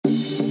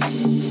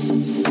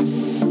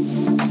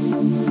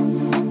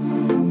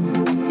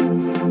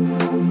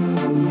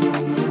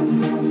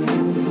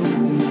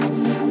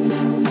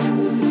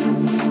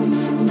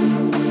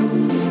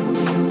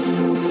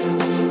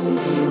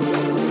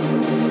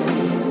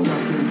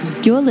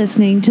You're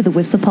listening to the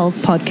Whistler Pulse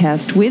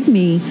podcast with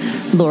me,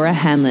 Laura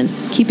Hanlon,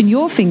 keeping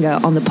your finger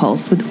on the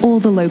pulse with all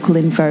the local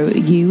info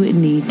you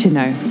need to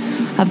know.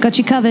 I've got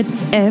you covered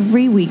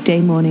every weekday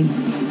morning.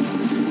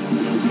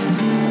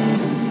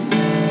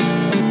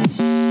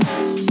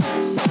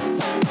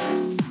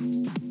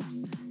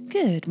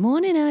 Good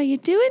morning, how you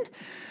doing?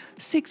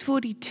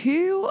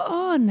 6:42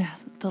 on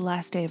the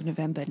last day of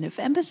November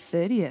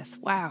 30th.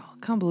 Wow,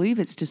 can't believe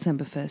it's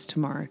December 1st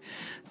tomorrow.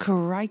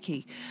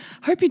 Crikey.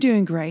 Hope you're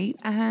doing great.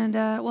 And,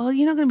 well,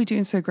 you're not going to be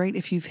doing so great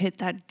if you've hit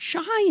that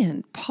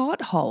giant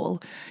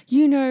pothole.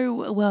 You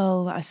know,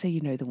 well, I say you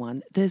know the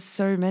one. There's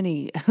so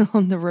many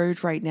on the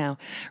road right now,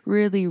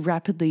 really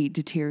rapidly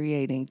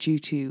deteriorating due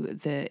to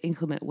the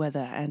inclement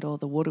weather and all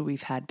the water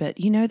we've had. But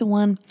you know the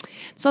one?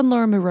 It's on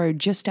Lorimer Road,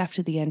 just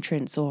after the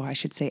entrance, or I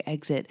should say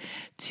exit,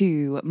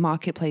 to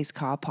Marketplace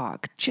Car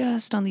Park,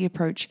 just on the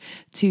approach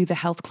to the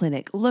health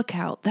clinic. Look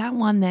out, that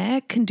one there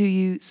can do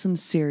you some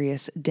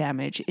serious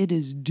damage. It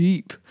is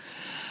deep.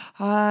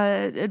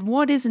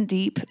 What isn't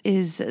deep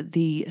is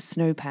the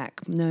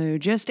snowpack. No,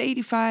 just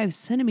 85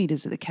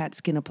 centimeters of the cat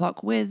skinner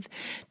block with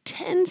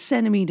 10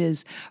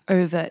 centimeters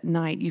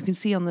overnight. You can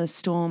see on the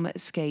storm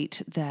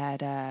skate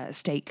that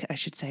stake, I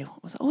should say.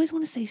 I always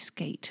want to say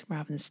skate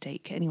rather than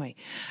stake. Anyway,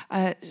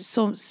 on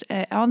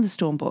the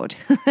storm board,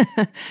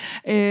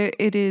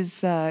 it is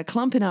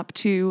clumping up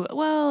to,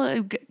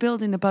 well,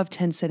 building above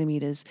 10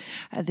 centimeters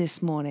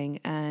this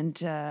morning, and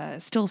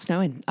still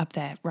snowing up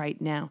there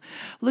right now.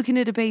 Looking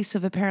at a base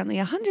of apparently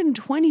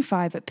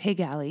 125 at Pig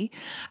Alley.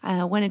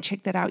 Went and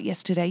checked that out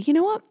yesterday. You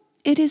know what?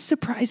 It is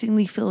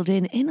surprisingly filled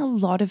in a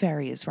lot of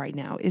areas right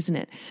now, isn't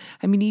it?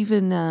 I mean,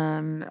 even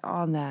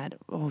on that,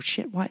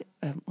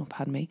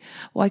 pardon me.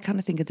 Well, I kind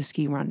of think of the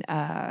ski run.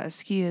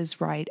 Skiers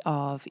right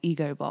of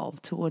Ego Bowl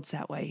towards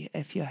that way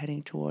if you're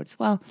heading towards,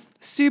 well,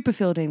 super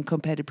filled in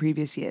compared to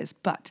previous years.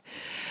 But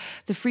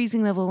the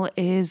freezing level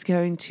is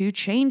going to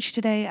change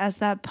today as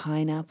that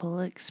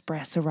Pineapple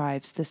Express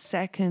arrives. The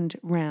second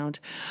round,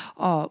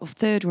 or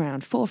third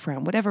round, fourth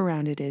round, whatever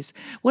round it is,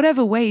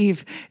 whatever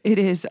wave it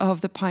is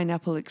of the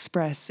Pineapple Express,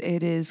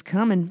 it is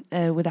coming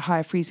with a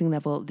higher freezing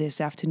level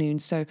this afternoon.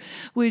 So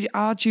we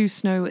are due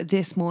snow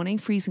this morning,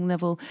 freezing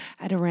level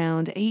at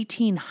around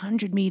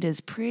 1,800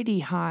 meters, pretty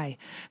high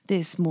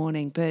this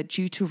morning, but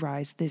due to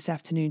rise this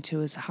afternoon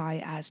to as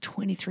high as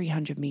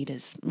 2,300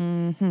 meters.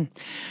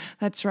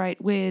 That's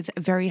right, with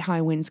very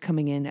high winds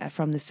coming in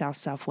from the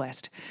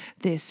south-southwest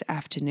this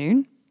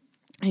afternoon.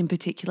 In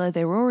particular,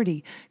 they were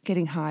already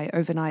getting high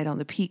overnight on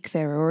the peak.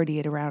 They were already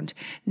at around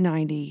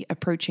 90,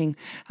 approaching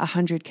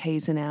 100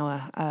 Ks an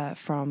hour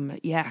from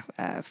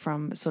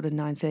sort of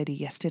 9:30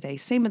 yesterday.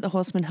 Same at the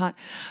Horseman Hut,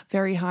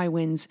 very high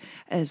winds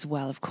as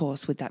well, of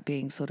course, with that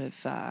being sort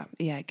of,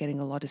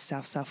 getting a lot of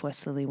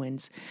south-southwesterly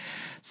winds.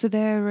 So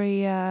there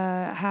we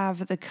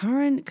have the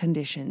current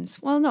conditions.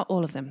 Well, not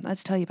all of them.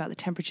 Let's tell you about the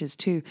temperatures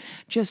too.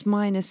 Just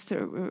minus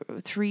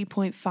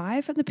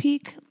 3.5 at the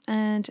peak,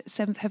 and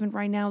Seventh Heaven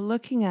right now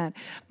looking at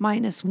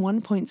minus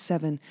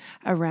 1.7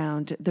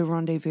 around the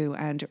Rendezvous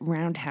and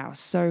Roundhouse.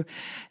 So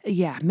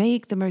yeah,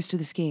 make the most of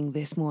the skiing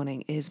this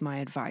morning is my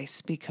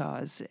advice,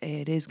 because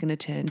it is going to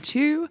turn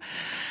to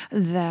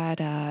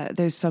that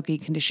those soggy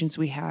conditions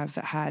we have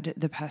had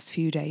the past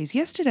few days.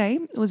 Yesterday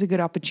was a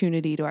good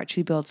opportunity to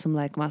actually build some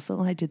leg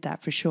muscle. I did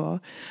that for sure.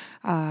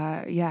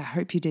 I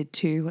hope you did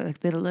too.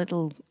 Like the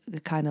little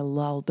kind of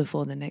lull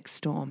before the next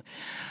storm.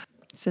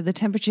 So the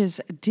temperatures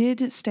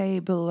did stay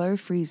below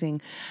freezing,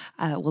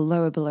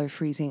 lower below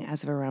freezing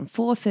as of around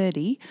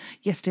 4:30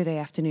 yesterday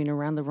afternoon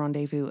around the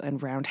Rendezvous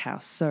and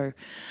Roundhouse. So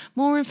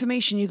more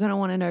information you're going to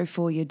want to know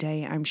for your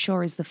day, I'm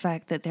sure, is the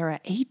fact that there are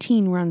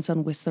 18 runs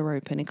on Whistler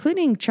Open,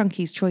 including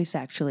Chunky's Choice,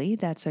 actually.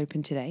 That's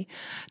open today.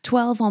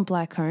 12 on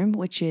Blackcomb,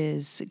 which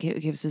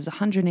gives us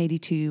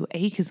 182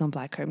 acres on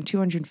Blackcomb,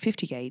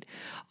 258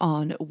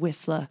 on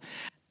Whistler.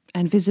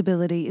 And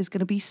visibility is going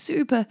to be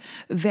super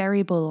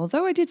variable.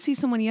 Although I did see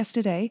someone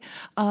yesterday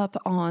up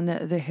on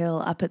the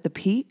hill, up at the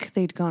peak.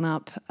 They'd gone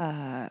up,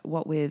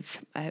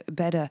 with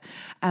better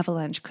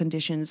avalanche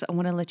conditions. I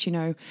want to let you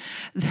know,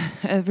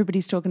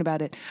 everybody's talking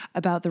about it,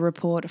 about the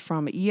report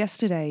from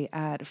yesterday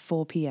at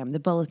 4 p.m., the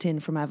bulletin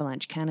from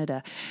Avalanche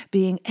Canada,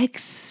 being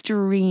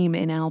extreme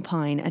in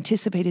Alpine,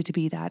 anticipated to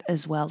be that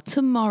as well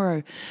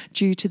tomorrow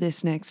due to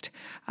this next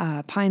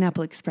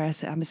Pineapple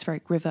Express,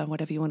 atmospheric river,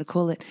 whatever you want to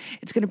call it.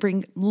 It's going to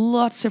bring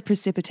lots of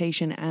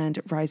precipitation and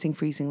rising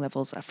freezing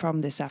levels from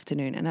this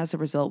afternoon. And as a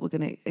result, we're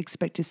going to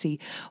expect to see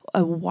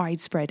a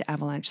widespread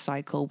avalanche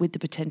cycle with the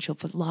potential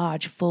for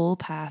large full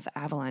path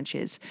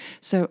avalanches.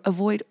 So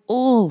avoid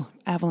all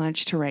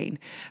avalanche terrain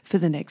for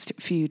the next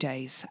few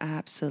days.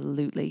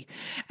 Absolutely.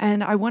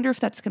 And I wonder if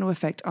that's going to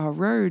affect our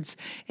roads.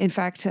 In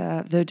fact,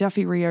 the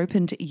Duffy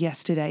reopened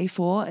yesterday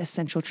for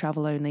essential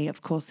travel only.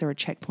 Of course, there are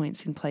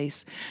checkpoints in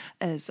place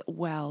as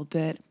well,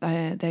 but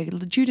they're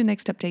due to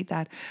next update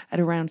that at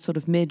around sort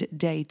of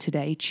midday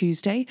today,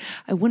 Tuesday.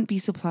 I wouldn't be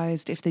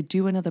surprised if they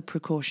do another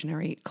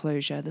precautionary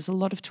closure. There's a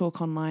lot of talk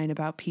online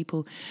about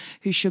people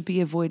who should be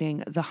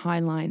avoiding the High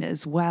Line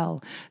as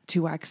well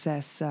to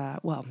access,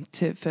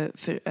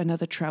 for another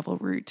further travel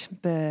route,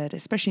 but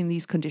especially in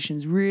these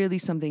conditions, really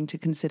something to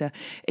consider.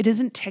 It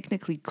isn't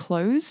technically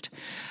closed,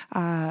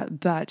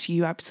 but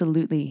you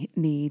absolutely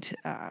need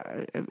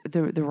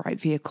the right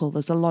vehicle.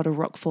 There's a lot of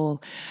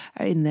rockfall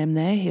in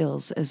their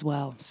hills as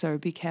well. So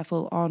be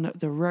careful on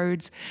the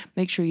roads.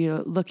 Make sure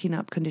you're looking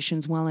up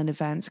conditions well in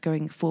advance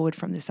going forward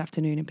from this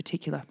afternoon in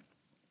particular.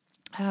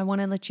 I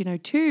want to let you know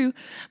too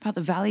about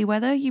the valley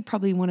weather. You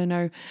probably want to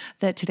know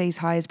that today's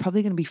high is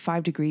probably going to be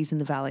 5 degrees in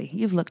the valley.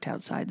 You've looked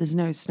outside. There's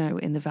no snow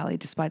in the valley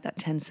despite that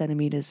 10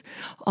 centimeters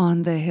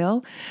on the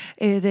hill.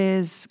 It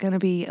is going to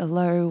be a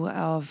low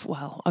of,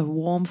 well, a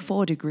warm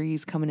 4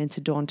 degrees coming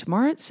into dawn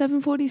tomorrow at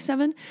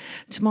 7:47.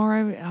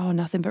 Tomorrow,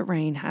 nothing but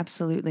rain.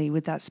 Absolutely.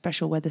 With that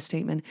special weather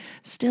statement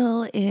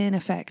still in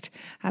effect.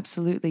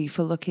 Absolutely.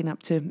 For looking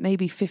up to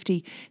maybe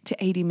 50 to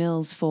 80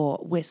 mils for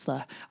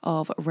Whistler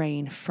of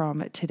rain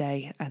from today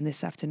and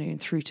this afternoon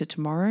through to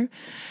tomorrow.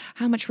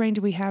 How much rain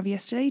did we have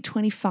yesterday?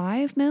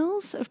 25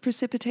 mils of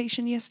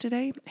precipitation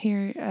yesterday.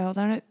 Here,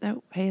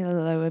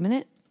 hello a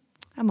minute.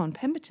 I'm on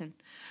Pemberton.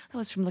 That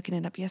was from looking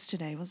it up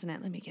yesterday, wasn't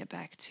it? Let me get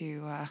back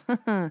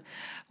to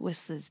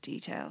Whistler's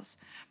details.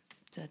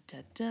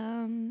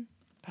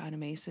 Pardon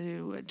me.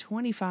 So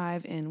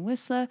 25 in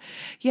Whistler.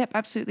 Yep,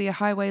 absolutely a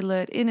highway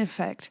alert in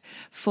effect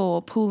for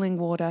pooling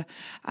water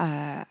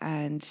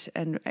and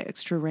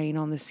extra rain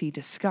on the sea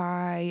to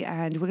sky.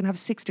 And we're going to have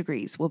 6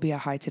 degrees will be our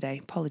high today.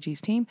 Apologies,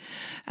 team.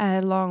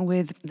 Along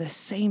with the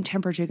same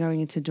temperature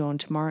going into dawn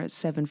tomorrow at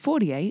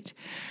 7:48.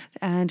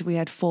 And we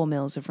had 4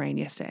 mils of rain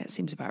yesterday. It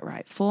seems about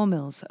right. 4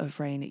 mils of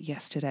rain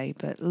yesterday.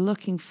 But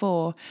looking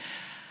for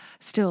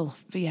still,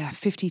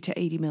 50 to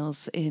 80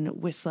 mils in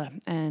Whistler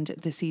and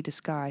the sea to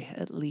sky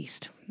at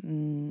least.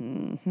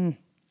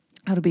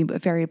 That'll be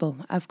variable,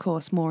 of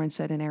course, more in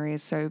certain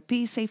areas. So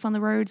be safe on the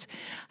roads.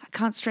 I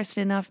can't stress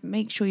it enough.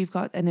 Make sure you've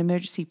got an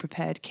emergency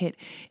prepared kit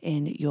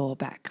in your in the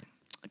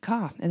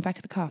back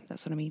of the car.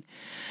 That's what I mean.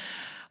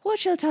 What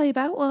shall I tell you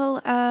about?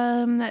 Well,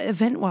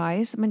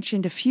 event-wise, I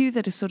mentioned a few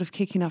that are sort of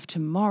kicking off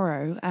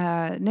tomorrow.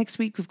 Next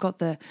week, we've got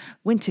the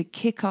winter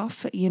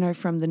kickoff,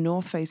 from the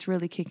North Face,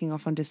 really kicking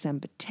off on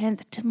December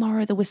 10th.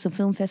 Tomorrow, the Whistler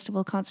Film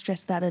Festival. Can't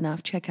stress that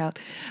enough. Check out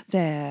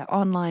their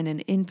online and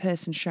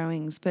in-person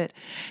showings. But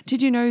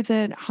did you know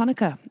that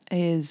Hanukkah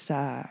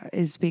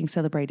is being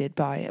celebrated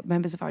by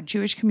members of our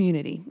Jewish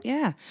community?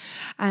 Yeah.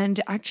 And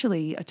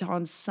actually,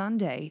 on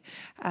Sunday,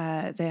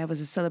 there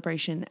was a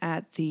celebration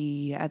at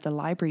the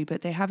library,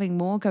 but they having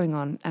more going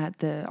on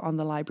on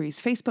the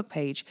library's Facebook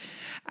page,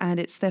 and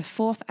it's their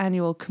 4th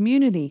annual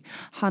community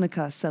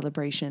Hanukkah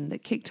celebration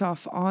that kicked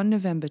off on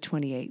November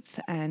 28th,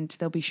 and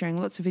they'll be sharing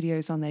lots of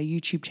videos on their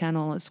YouTube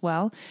channel as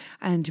well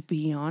and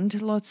beyond.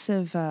 Lots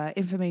of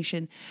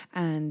information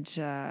and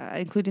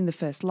including the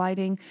first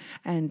lighting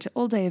and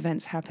all-day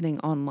events happening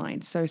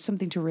online. So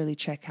something to really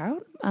check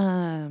out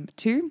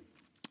too.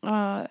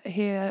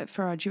 Here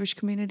for our Jewish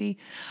community,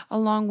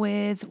 along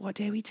with, what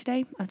day are we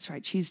today? That's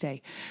right,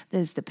 Tuesday.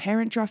 There's the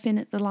parent drop-in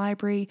at the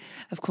library.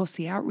 Of course,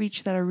 the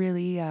outreach that I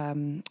really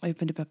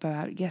opened up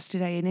about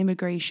yesterday, an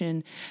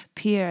immigration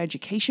peer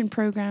education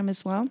program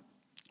as well.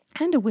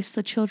 And a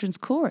Whistler Children's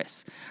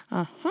Chorus.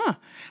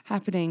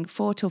 Happening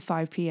 4 till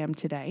 5 p.m.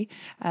 today.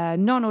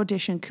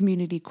 Non-audition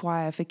community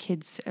choir for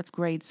kids at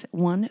grades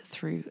 1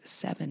 through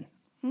 7.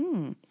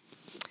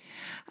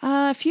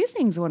 A few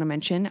things I want to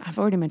mention. I've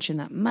already mentioned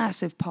that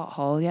massive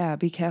pothole. Yeah,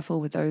 be careful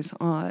with those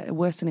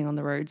worsening on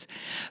the roads.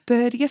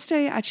 But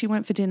yesterday I actually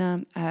went for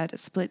dinner at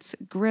Split's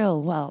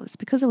Grill. Well, it's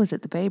because I was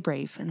at the Bay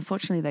Brave.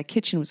 Unfortunately, their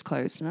kitchen was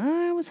closed and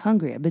I was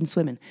hungry. I've been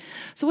swimming.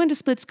 So I went to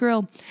Split's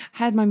Grill,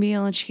 had my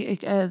meal, and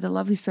the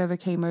lovely server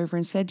came over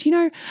and said,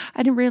 I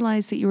didn't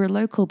realize that you were a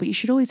local, but you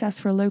should always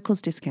ask for a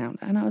locals discount.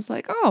 And I was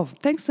like, oh,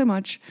 thanks so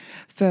much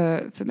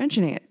for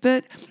mentioning it.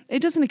 But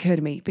it doesn't occur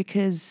to me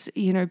because,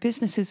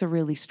 businesses are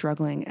really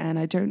struggling, and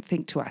I don't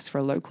think to ask for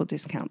a local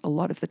discount a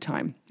lot of the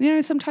time.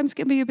 Sometimes it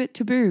can be a bit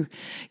taboo.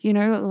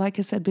 Like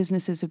I said,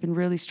 businesses have been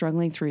really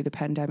struggling through the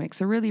pandemic.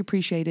 So really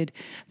appreciated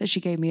that she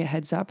gave me a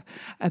heads up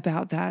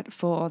about that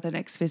for the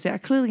next visit. I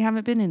clearly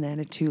haven't been in there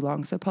too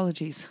long, so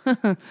apologies.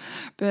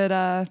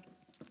 But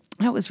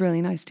that was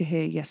really nice to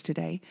hear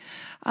yesterday.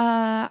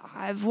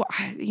 What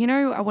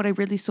I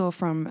really saw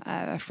from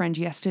a friend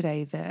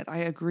yesterday that I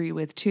agree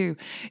with too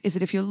is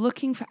that if you're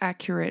looking for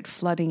accurate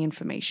flooding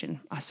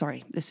information,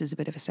 this is a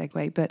bit of a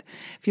segue, but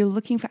if you're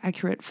looking for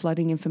accurate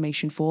flooding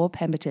information for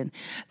Pemberton,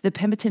 the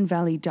Pemberton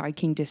Valley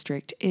Diking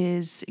District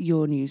is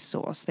your news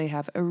source. They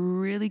have a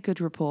really good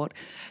report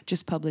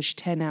just published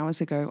 10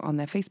 hours ago on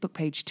their Facebook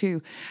page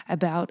too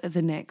about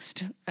the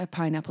next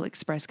Pineapple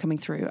Express coming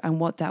through and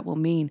what that will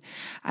mean,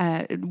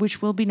 which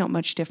which will be not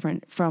much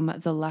different from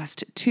the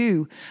last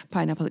two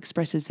Pineapple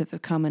Expresses that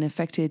have come and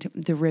affected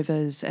the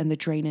rivers and the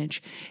drainage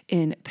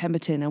in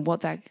Pemberton and what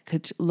that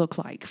could look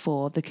like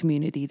for the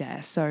community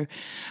there. So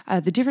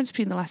the difference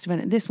between the last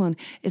event and this one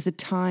is the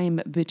time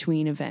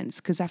between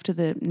events, because after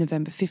the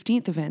November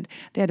 15th event,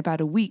 they had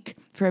about a week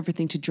for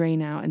everything to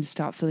drain out and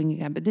start filling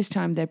again. But this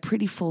time they're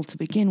pretty full to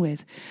begin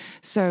with.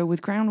 So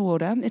with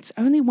groundwater, it's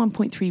only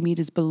 1.3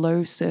 meters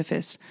below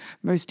surface.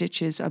 Most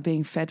ditches are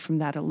being fed from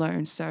that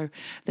alone. So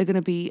they're going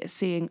to be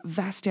seeing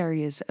vast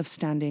areas of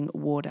standing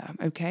water,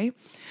 okay?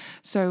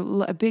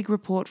 So a big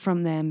report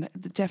from them.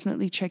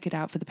 Definitely check it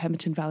out for the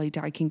Pemberton Valley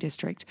Diking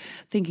District.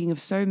 Thinking of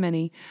so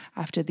many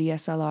after the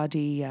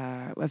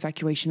SLRD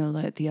evacuation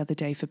alert the other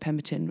day for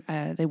Pemberton.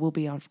 They will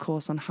be, of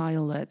course, on high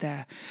alert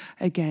there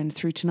again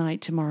through tonight,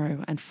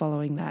 tomorrow, and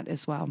following that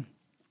as well,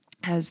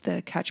 as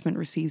the catchment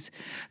receives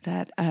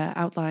that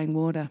outlying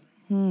water.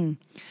 Did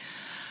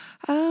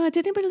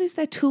anybody lose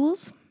their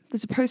tools?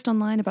 There's a post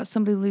online about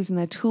somebody losing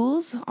their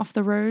tools off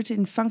the road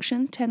in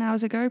Function 10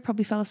 hours ago.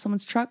 Probably fell off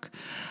someone's truck.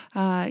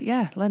 Let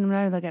them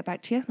know. They'll get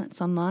back to you. That's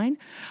online.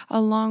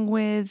 Along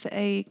with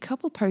a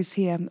couple posts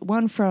here.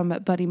 One from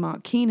Buddy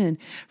Mark Keenan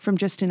from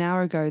just an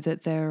hour ago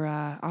that there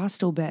are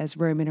still bears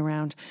roaming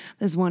around.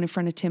 There's one in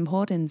front of Tim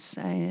Hortons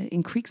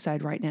in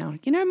Creekside right now.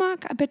 You know,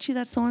 Mark, I bet you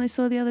that's the one I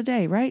saw the other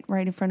day, right?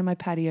 Right in front of my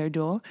patio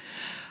door.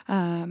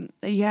 There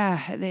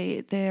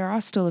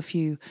are still a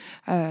few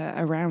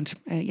around,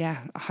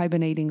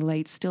 hibernating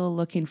late, still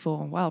looking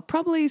for, well,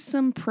 probably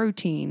some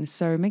protein.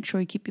 So make sure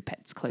you keep your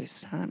pets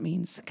close. That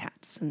means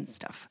cats and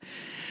stuff,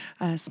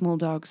 small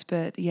dogs.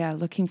 But yeah,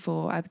 looking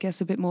for, I guess,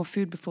 a bit more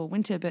food before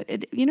winter. But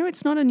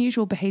it's not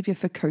unusual behavior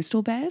for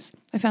coastal bears.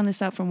 I found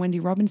this out from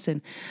Wendy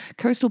Robinson.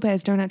 Coastal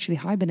bears don't actually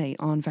hibernate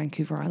on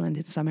Vancouver Island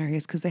in some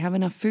areas because they have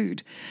enough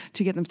food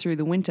to get them through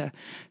the winter.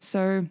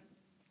 So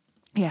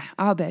yeah,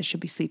 our bears should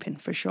be sleeping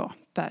for sure.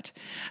 But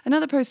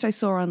another post I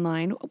saw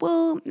online,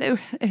 well,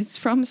 it's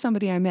from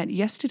somebody I met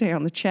yesterday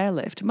on the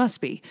chairlift.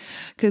 Must be,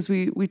 because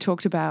we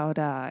talked about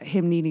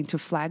him needing to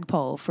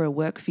flagpole for a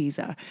work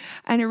visa.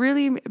 And it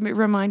really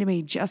reminded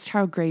me just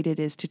how great it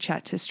is to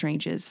chat to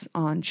strangers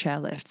on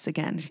chairlifts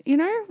again.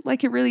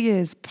 Like it really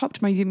is.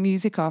 Popped my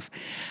music off.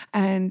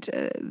 And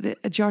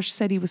Josh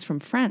said he was from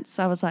France.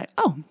 I was like,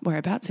 oh,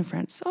 whereabouts in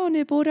France? Oh,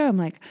 near Bordeaux. I'm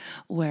like,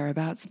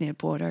 whereabouts near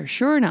Bordeaux?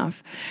 Sure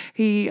enough,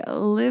 he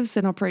lives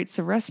and operates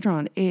a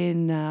restaurant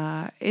in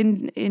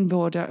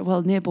Bordeaux,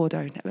 well, near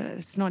Bordeaux.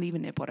 It's not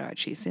even near Bordeaux,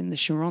 actually. It's in the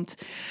Charente,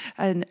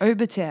 an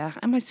Auberterre.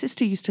 And my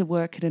sister used to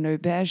work at an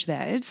auberge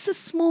there. It's a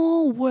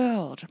small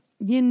world.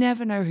 You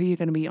never know who you're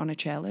going to meet on a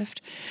chairlift.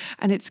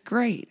 And it's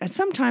great. And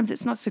sometimes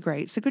it's not so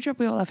great. It's a good job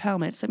we all have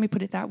helmets. Let me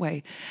put it that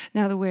way.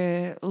 Now that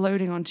we're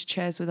loading onto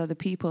chairs with other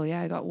people,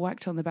 I got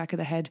whacked on the back of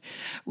the head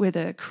with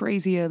a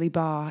crazy early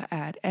bar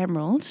at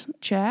Emerald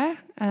chair.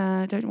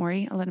 Don't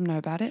worry, I'll let them know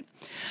about it.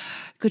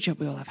 Good job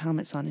we all have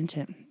helmets on, isn't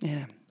it?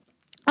 Yeah.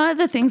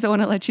 Other things I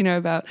want to let you know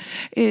about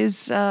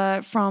is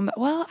I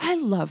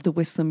love the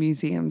Whistler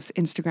Museum's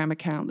Instagram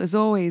account. There's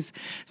always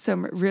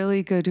some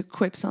really good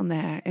quips on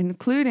there,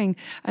 including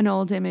an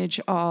old image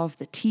of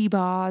the tea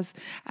bars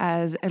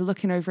as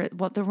looking over at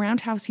what the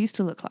roundhouse used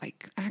to look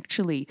like,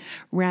 actually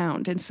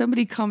round. And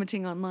somebody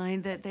commenting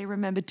online that they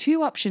remember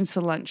two options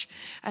for lunch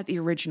at the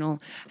original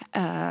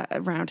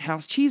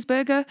roundhouse: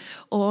 cheeseburger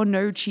or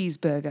no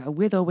cheeseburger,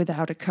 with or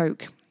without a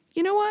Coke.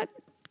 You know what?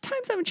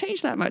 Times haven't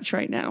changed that much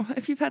right now.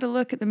 If you've had a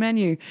look at the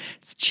menu,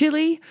 it's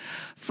chili,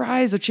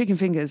 fries, or chicken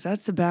fingers.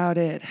 That's about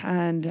it.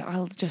 And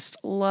I'll just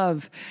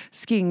love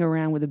skiing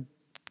around with a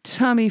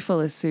tummy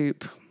full of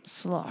soup.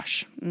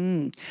 Slosh.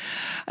 A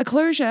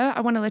closure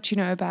I want to let you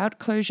know about.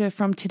 Closure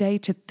from today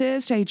to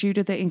Thursday due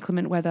to the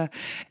inclement weather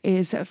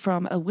is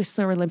from a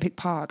Whistler Olympic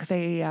Park.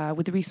 They,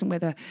 with the recent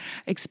weather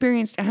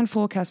experienced and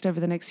forecast over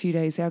the next few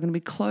days, they are going to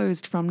be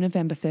closed from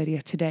November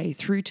 30th today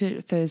through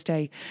to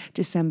Thursday,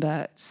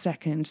 December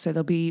 2nd. So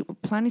they'll be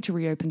planning to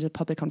reopen to the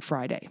public on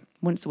Friday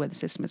once the weather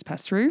system has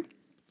passed through.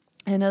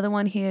 Another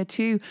one here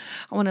too,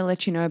 I want to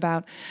let you know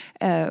about,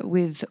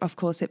 with, of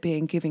course, it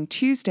being Giving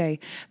Tuesday,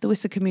 the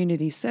Whistler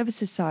Community Service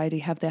Society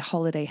have their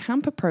holiday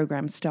hamper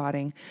program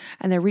starting,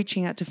 and they're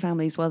reaching out to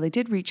families. Well, they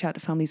did reach out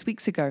to families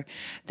weeks ago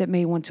that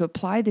may want to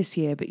apply this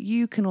year, but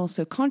you can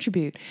also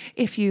contribute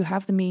if you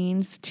have the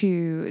means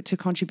to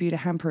contribute a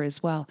hamper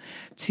as well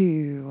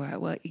to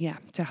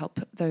help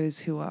those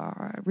who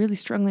are really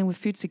struggling with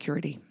food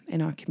security in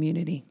our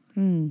community.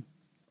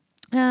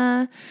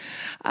 There's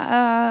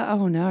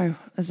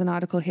an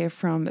article here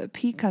from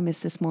Peak I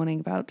missed this morning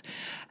about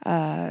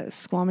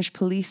Squamish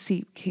police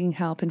seeking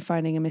help in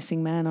finding a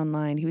missing man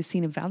online. He was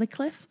seen in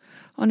Valleycliff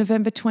on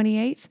November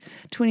 28th.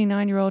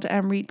 29-year-old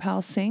Amrit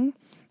Pal Singh.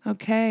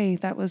 Okay,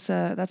 that's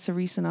a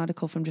recent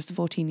article from just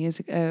 14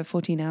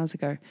 hours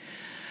ago.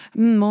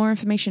 More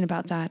information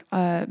about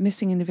that.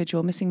 Missing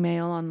individual, missing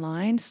male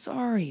online.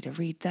 Sorry to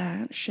read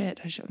that.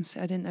 Shit, I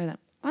didn't know that.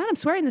 And I'm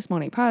swearing this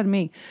morning, pardon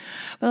me.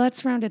 But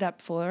let's round it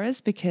up for us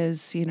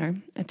because,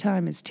 a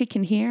time is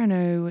ticking here. I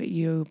know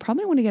you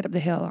probably want to get up the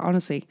hill,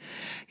 honestly.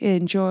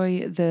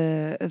 Enjoy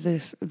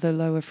the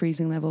lower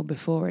freezing level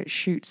before it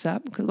shoots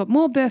up. We've got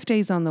more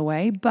birthdays on the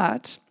way,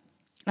 but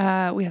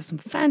we have some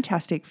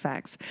fantastic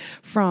facts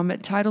from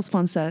title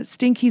sponsor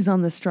Stinky's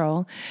on the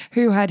Stroll,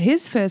 who had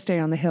his first day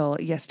on the hill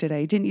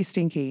yesterday. Didn't you,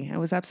 Stinky? It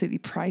was absolutely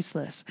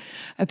priceless,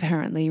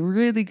 apparently.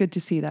 Really good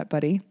to see that,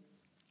 buddy.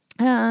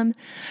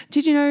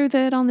 Did you know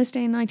that on this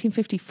day in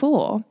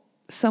 1954,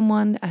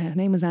 someone, her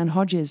name was Ann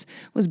Hodges,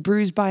 was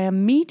bruised by a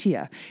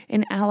meteor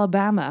in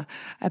Alabama?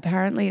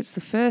 Apparently, it's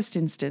the first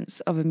instance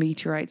of a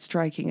meteorite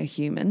striking a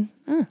human.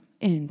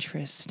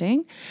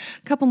 Interesting.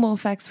 A couple more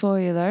facts for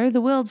you, though.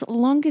 The world's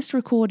longest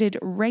recorded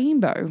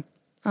rainbow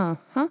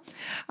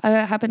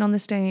happened on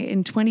this day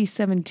in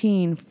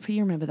 2017.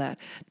 You remember that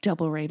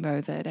double rainbow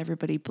that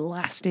everybody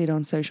blasted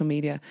on social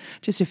media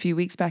just a few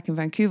weeks back in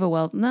Vancouver?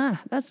 Well,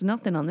 that's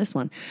nothing on this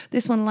one.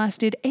 This one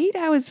lasted 8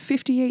 hours,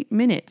 58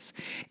 minutes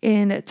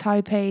in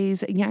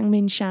Taipei's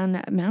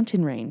Yangmingshan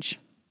mountain range.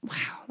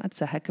 Wow,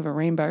 that's a heck of a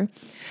rainbow.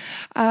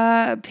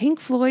 Pink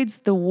Floyd's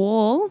The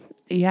Wall.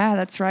 Yeah,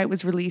 that's right,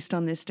 was released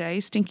on this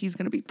day. Stinky's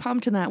going to be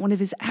pumped in that, one of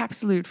his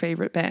absolute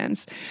favorite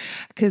bands,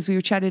 because we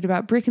were chatted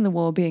about Brick in the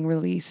Wall being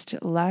released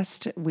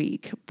last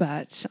week,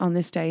 but on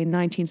this day in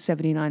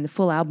 1979, the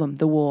full album,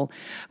 The Wall,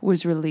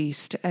 was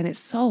released, and it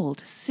sold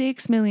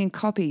 6 million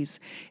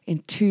copies in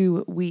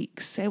 2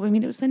 weeks. I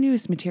mean, it was the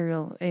newest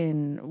material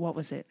in,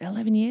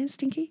 11 years,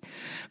 Stinky?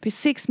 But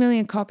 6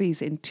 million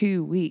copies in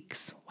 2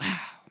 weeks. Wow.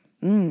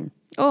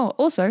 Oh,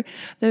 also,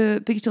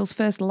 the Beatles'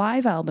 first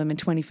live album in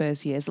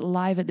 21st years,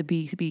 Live at the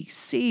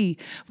BBC,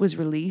 was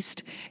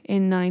released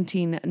in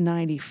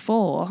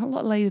 1994, a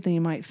lot later than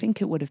you might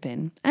think it would have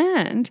been.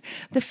 And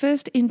the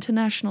first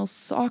international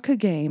soccer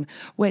game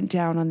went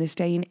down on this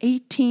day in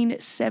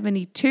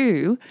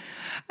 1872.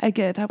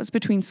 Again, that was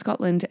between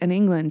Scotland and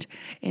England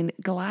in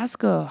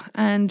Glasgow,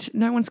 and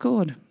no one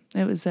scored.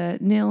 It was a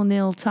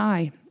 0-0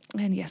 tie.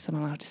 And yes, I'm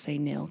allowed to say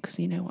nil because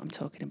you know what I'm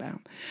talking about.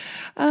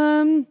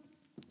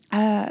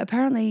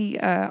 Apparently,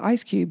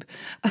 Ice Cube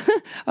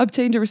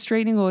obtained a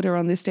restraining order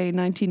on this day in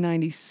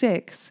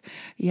 1996.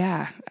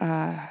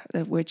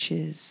 Which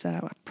is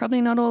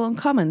probably not all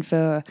uncommon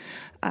for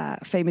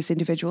famous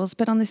individuals.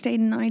 But on this day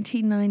in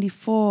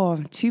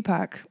 1994,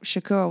 Tupac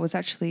Shakur was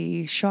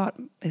actually shot.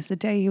 It's the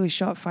day he was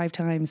shot 5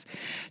 times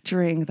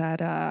during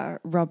that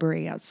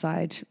robbery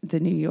outside the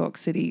New York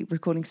City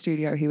recording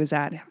studio he was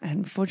at.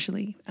 And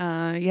unfortunately,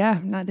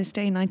 this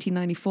day in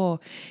 1994,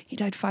 he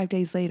died 5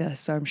 days later.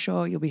 So I'm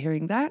sure you'll be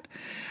hearing that.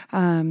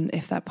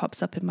 If that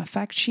pops up in my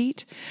fact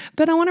sheet.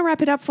 But I want to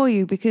wrap it up for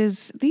you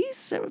because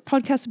these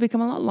podcasts have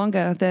become a lot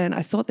longer than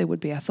I thought they would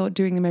be. I thought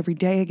doing them every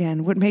day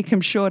again would make them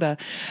shorter.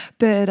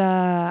 But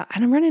and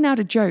I'm running out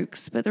of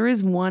jokes, but there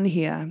is one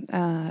here.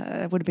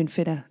 It would have been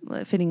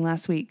fitting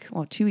last week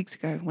or 2 weeks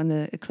ago when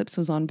the eclipse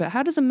was on. But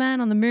how does a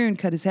man on the moon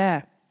cut his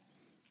hair?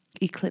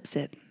 Eclipse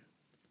it.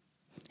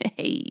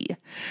 Hey.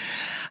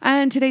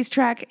 And today's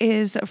track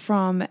is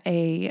from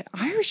a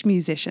Irish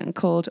musician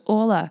called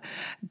Orla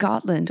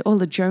Joan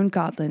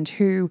Gartland,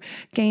 who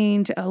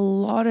gained a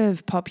lot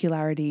of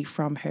popularity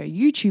from her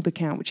YouTube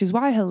account, which is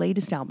why her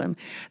latest album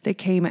that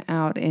came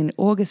out in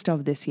August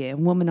of this year,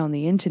 Woman on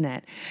the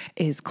Internet,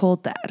 is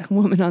called that,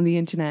 Woman on the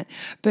Internet.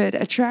 But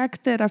a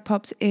track that I've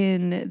popped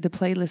in the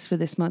playlist for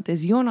this month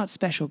is You're Not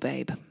Special,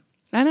 Babe.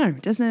 I know,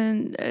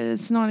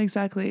 it's not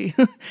exactly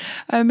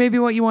maybe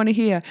what you want to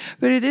hear,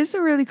 but it is a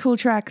really cool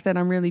track that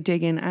I'm really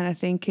digging, and I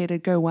think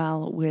it'd go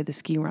well with a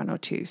ski run or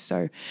two.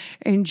 So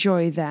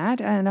enjoy that,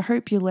 and I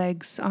hope your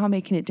legs are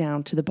making it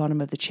down to the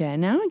bottom of the chair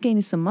now and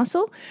gaining some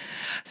muscle.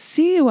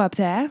 See you up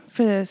there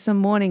for some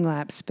morning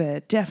laps,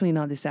 but definitely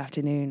not this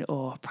afternoon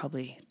or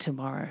probably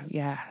tomorrow.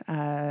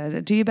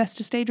 Do your best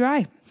to stay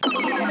dry.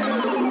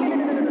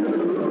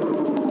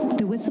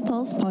 The Whistler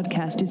Pulse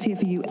podcast is here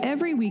for you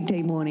every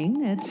weekday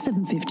morning at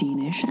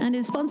 7:15ish and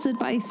is sponsored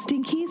by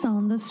Stinky's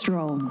on the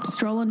Stroll.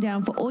 Stroll on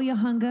down for all your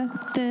hunger,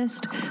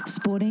 thirst,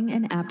 sporting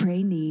and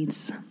après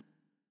needs.